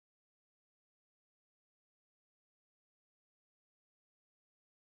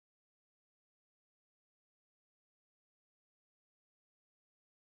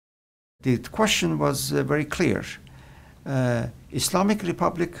The question was very clear. Islamic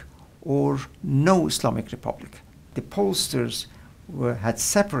Republic or no Islamic Republic. The pollsters had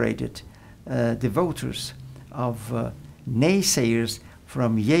separated the voters of naysayers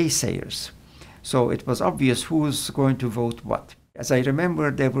from yay-sayers. So it was obvious who was going to vote what. As I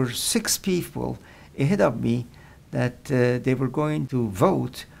remember, there were 6 people ahead of me that they were going to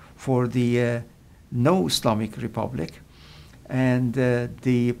vote for the no Islamic Republic. And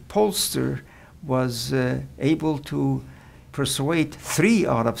the pollster was able to persuade 3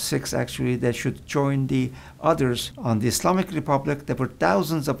 out of 6 actually that should join the others on the Islamic Republic. There were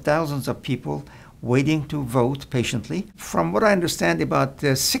thousands of people waiting to vote patiently. From what I understand, about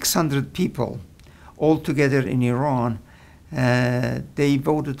 600 people altogether in Iran, they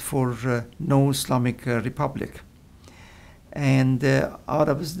voted for no Islamic Republic. And out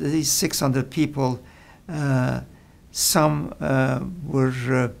of these 600 people, some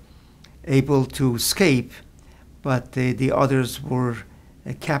were able to escape, but the others were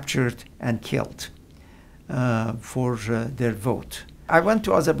captured and killed for their vote. I went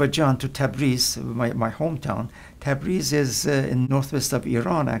to Azerbaijan, to Tabriz, my hometown. Tabriz is in northwest of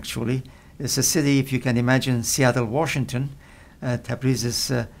Iran, actually. It's a city, if you can imagine, Seattle, Washington. Tabriz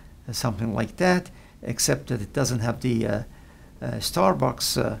is something like that, except that it doesn't have the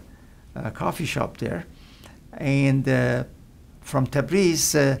Starbucks coffee shop there. And from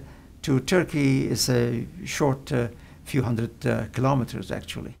Tabriz to Turkey is a short few hundred kilometers,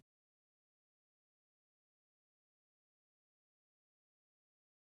 actually.